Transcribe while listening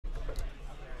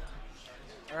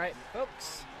Alright,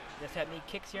 folks. Just had me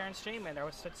kicks here on stream, and there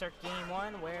was start game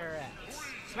 1. We're at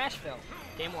Smashville,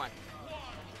 game 1.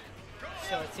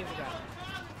 So let's see what we got.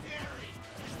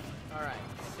 Alright,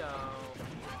 so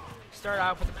start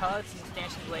off with the pellets and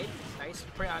stanchion blade. Nice,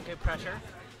 pretty on good pressure.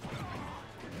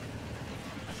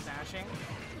 Smashing.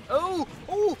 Oh!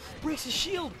 Oh! Breaks his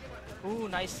shield! Ooh,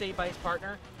 nice save by his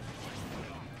partner.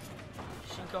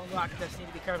 Shinkou and Locke just need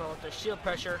to be careful with their shield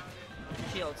pressure.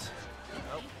 Shields.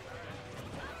 Oh.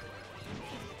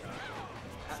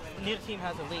 Neither team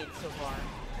has a lead so far.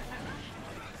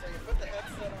 So you put the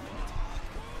headset on.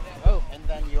 Oh. And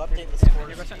then you update the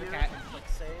scores here, Thundercat. click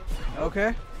save.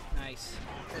 Okay. Nice.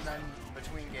 And then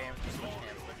between games, you switch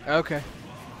hands. Okay.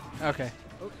 Okay.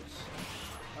 Oops.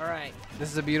 All right.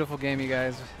 This is a beautiful game, you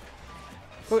guys.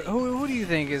 Who do you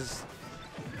think is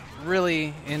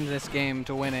really in this game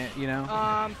to win it, you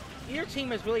know? Your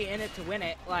team is really in it to win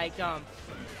it. Like,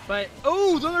 but,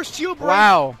 oh, another shield break.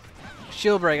 Wow.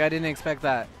 Shield break. I didn't expect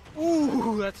that.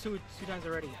 Ooh, that's two times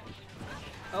already.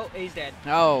 Oh, he's dead.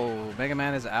 Oh, Mega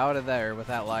Man is out of there with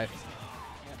that life.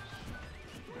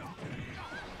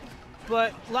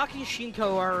 But Locke and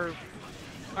Shinkou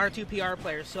are two PR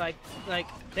players, so like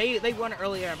they won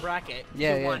earlier in bracket.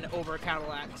 Yeah, so yeah. won over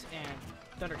Cadillax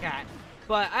and Thundercat.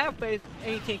 But I have faith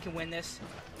any team can win this.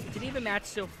 It's an even match,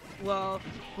 so well,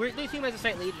 the team has a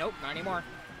slight lead. Nope, not anymore.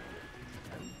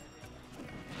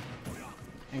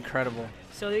 Incredible.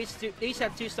 So they each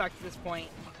have 2 stocks at this point.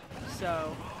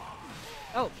 So,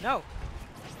 oh no.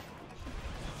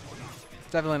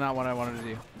 It's definitely not what I wanted to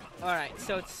do. All right,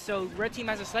 so red team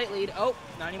has a slight lead. Oh,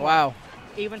 not anymore. Wow.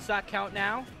 Even stock count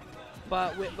now,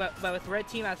 but with red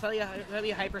team at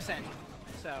slightly high percent.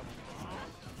 So,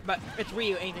 but it's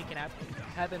Ryu. Anything can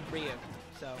happen. Ryu.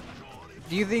 So.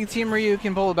 Do you think Team Ryu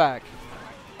can pull it back?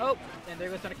 Oh, and there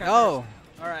goes Thundercat. Oh.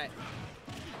 All right.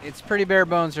 It's pretty bare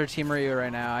bones for Team Ryu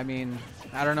right now. I mean,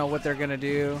 I don't know what they're gonna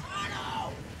do.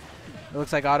 It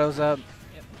looks like Otto's up.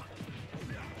 Yep.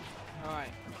 All right.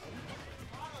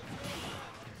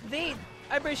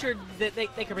 I'm pretty sure that they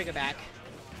can bring it back.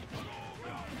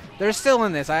 They're still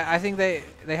in this. I think they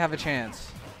have a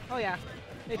chance. Oh yeah,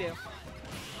 they do.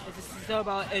 It's just so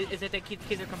about is that they keep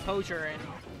their composure and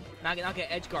not get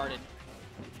edge guarded.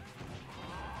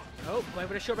 Oh, going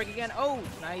for the shield break again. Oh,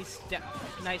 nice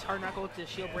hard knuckle to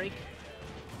shield break.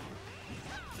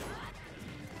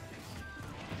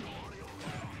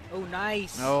 Oh,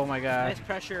 nice. Oh my God. Nice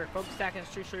pressure. Focus attack and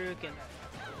Street Shuriken.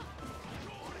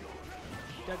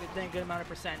 Dug it then, good amount of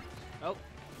percent. Oh.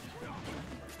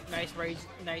 Nice rage,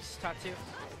 nice Tatsu.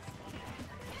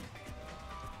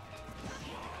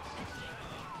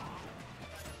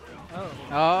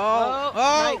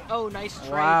 Oh. Nice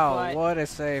strike. Wow, but what a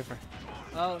save.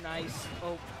 oh, nice.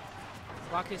 Oh.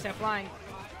 Locke is sent flying.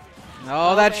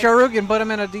 Oh, that Shuriken put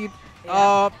him in a deep. Yeah.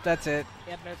 Oh, that's it.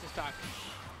 Yep, there's the stock.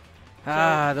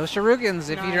 Ah, those Shurikens,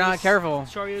 if you're not careful.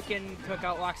 Shoryuken took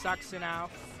out Locke stocks now.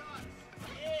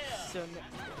 So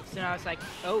now it's like,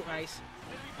 oh, nice.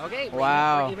 Okay,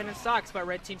 wow. we're even in stocks, but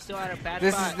red team still had a bad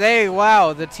This spot. is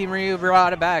wow, the Team Ryu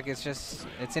brought it back. It's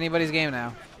anybody's game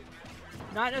now.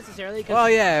 Not necessarily. Well,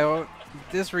 yeah, well,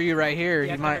 this Ryu right here,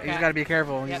 Yeah, he's got to be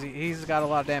careful. Yep. He's got a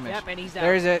lot of damage. Yep, and he's out.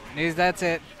 There's it. That's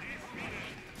it.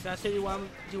 So let's do one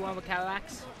with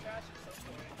Cadillax.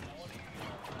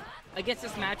 Against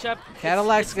this matchup,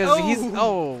 Cadillax, because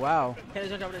wow.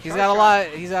 He's got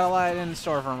a lot in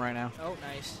store for him right now. Oh,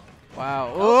 nice.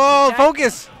 Wow. Oh,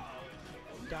 focus.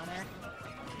 Down there.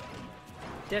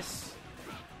 This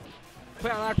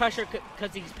put a lot of pressure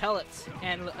because these pellets,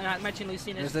 and not mention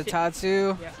Lucina's. There's the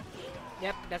Tatsu.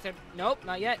 Yep, that's it. Nope,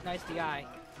 not yet. Nice DI.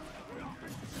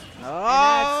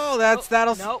 Oh,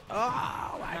 that'll. Nope.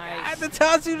 Oh my Nice. God, the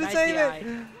Tatsu to Nice save DI. it.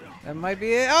 That might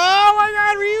be it. Oh my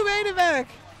God, Ryu made it back.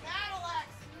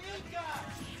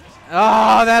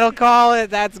 Oh, that'll call it.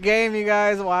 That's game, you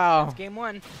guys. Wow. It's game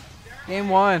 1. Game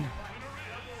 1.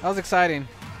 That was exciting.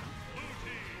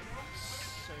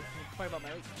 So, sorry about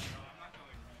my reach.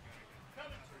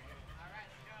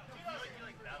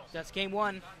 That's game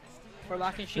 1 for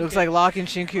Locke and Shinkou. It looks like Locke and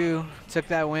Shinku took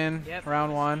that win. Yep.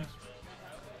 Round 1.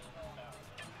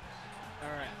 All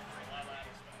right.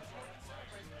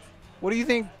 What do you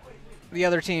think the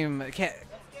other team,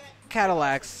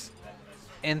 Cadillax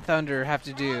and Thunder, have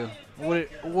to do?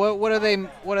 What are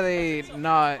they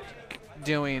not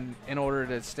doing in order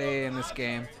to stay in this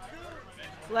game?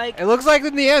 Like, It looks like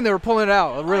in the end they were pulling it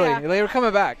out. Really, yeah. they were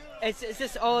coming back. it's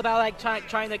just all about like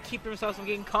trying to keep themselves from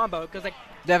getting combo because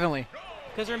Definitely.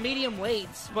 they're medium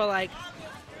weights, but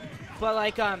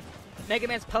Mega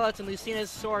Man's pellets and Lucina's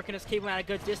sword can just keep him at a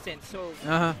good distance. So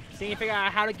they need to figure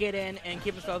out how to get in and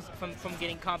keep themselves from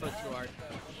getting comboed too hard.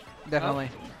 Definitely.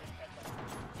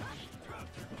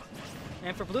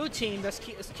 And for blue team, let's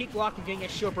keep Locke from getting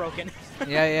his shield broken.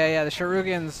 yeah. The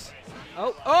Shurikens.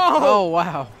 Oh! Oh,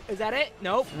 wow. Is that it?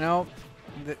 Nope. Nope.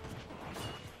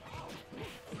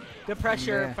 Good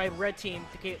pressure by red team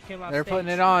to keep him off They're stage. putting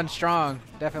it on strong,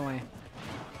 definitely.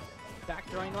 Back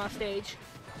throwing off stage.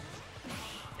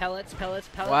 Pellets.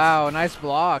 Wow, nice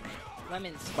block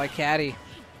Lemons. by Caddy.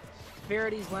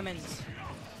 Faraday's lemons.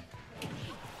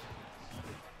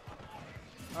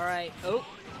 All right. Oh.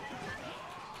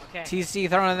 Okay. TC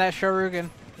throwing that Shoryuken.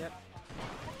 Yep.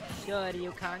 Good,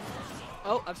 Yukon.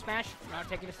 Oh, up smash. Not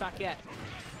taking the stock yet.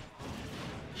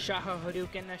 Shaho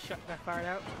Hadouken got fired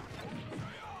out.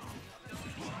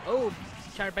 Oh,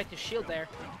 trying to break the shield there.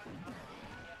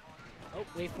 Oh,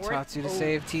 wait for Tatsu it. to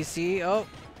save TC. Oh.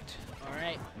 All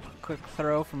right. Quick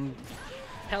throw from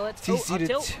Pellets. TC to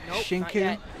nope, not Shinku.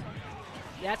 yet.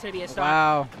 That's going to be a stock.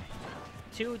 Wow.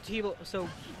 Two people. So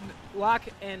Locke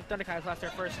and Thundercat lost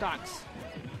their first stocks.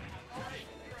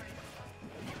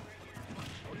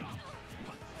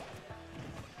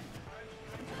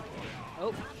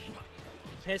 Oh.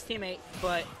 His teammate,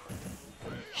 but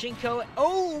Shinkou.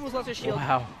 Oh, almost lost her shield.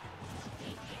 Wow.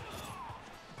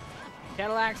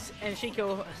 Cadillax and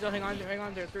Shinkou still hang on to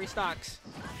their 3 stocks.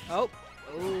 Oh.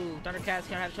 Ooh, Thundercat's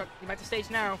gonna have to get back to stage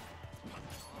now.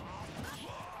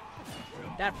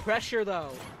 That pressure though.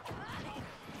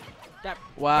 That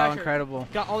Wow, pressure incredible.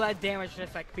 got all that damage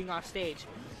just like being off stage.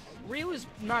 Ryu is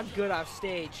not good off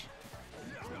stage.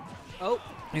 Oh.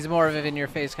 He's more of an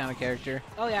in-your-face kind of character.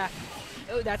 Oh yeah.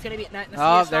 Oh, that's gonna be.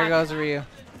 Oh, there goes Ryu.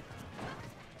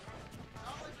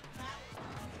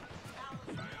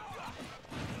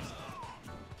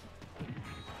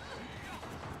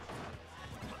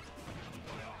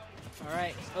 All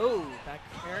right. Oh, back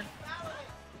there.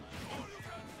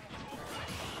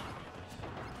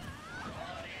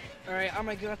 All right, I'm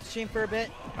gonna go out the chain for a bit.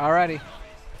 Alrighty.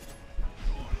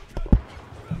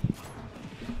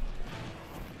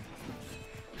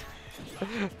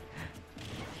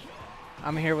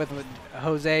 I'm here with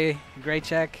Jose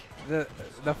Graycheck, the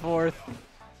 4th.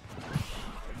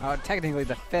 Oh, technically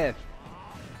the 5th.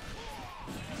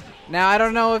 Now I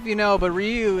don't know if you know, but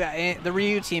the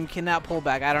Ryu team cannot pull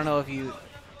back. I don't know if you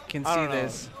can see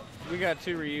this. We got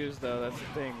 2 Ryus though. That's the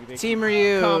thing. They Team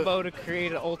Ryu combo to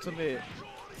create an ultimate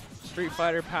Street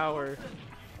Fighter power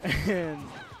and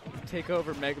take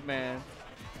over Mega Man.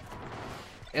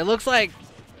 It looks like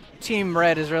Team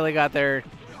Red has really got their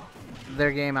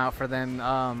game out for them.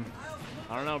 I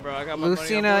don't know, bro. I got my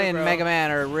Lucina money on board, and bro. Mega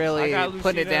Man are really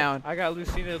putting it down. I got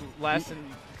Lucina lasting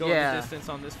going the distance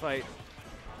on this fight.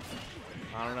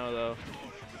 I don't know though.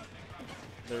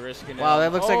 They're risking it. Wow,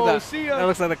 that looks like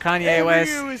the Kanye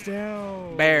West is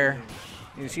down. bear.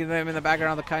 You see them in the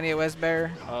background, the Kanye West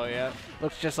bear? Oh yeah.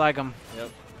 Looks just like him. Yep.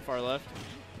 Far left.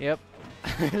 Yep.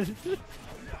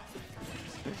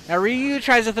 Now Ryu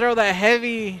tries to throw that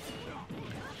heavy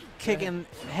kick and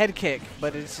head kick,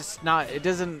 but it's just not. It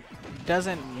doesn't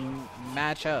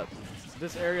match up.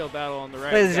 This aerial battle on the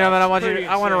right. Ladies and gentlemen, I want to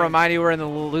insane. remind you we're in the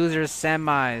losers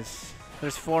semis.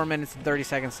 There's 4 minutes and 30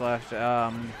 seconds left.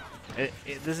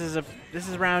 This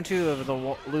is round 2 of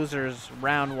the losers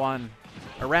round 1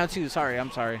 or round 2. Sorry,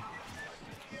 I'm sorry.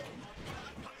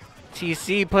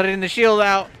 TC put it in the shield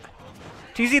out.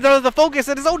 TC throws the focus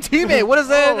at his own teammate. What is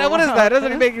that? Oh, what is that?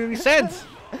 Doesn't make any sense.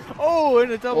 Oh,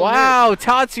 and a double. Wow,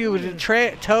 Tatsu with a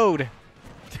Toad.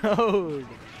 Toad.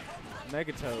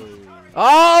 Mega Toad.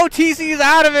 Oh, TC's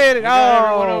out of it. We got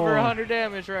everyone over 100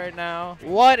 damage right now.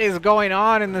 What is going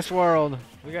on in this world?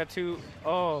 We got 2.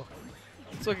 Oh,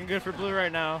 it's looking good for blue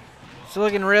right now. It's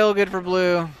looking real good for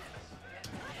blue.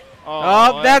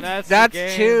 Oh, that's the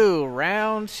game. 2.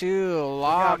 Round 2. We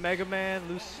Locke. got Mega Man,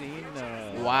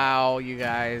 Lucina. Wow, you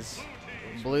guys.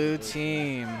 Blue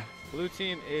team. Blue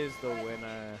team is the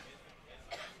winner.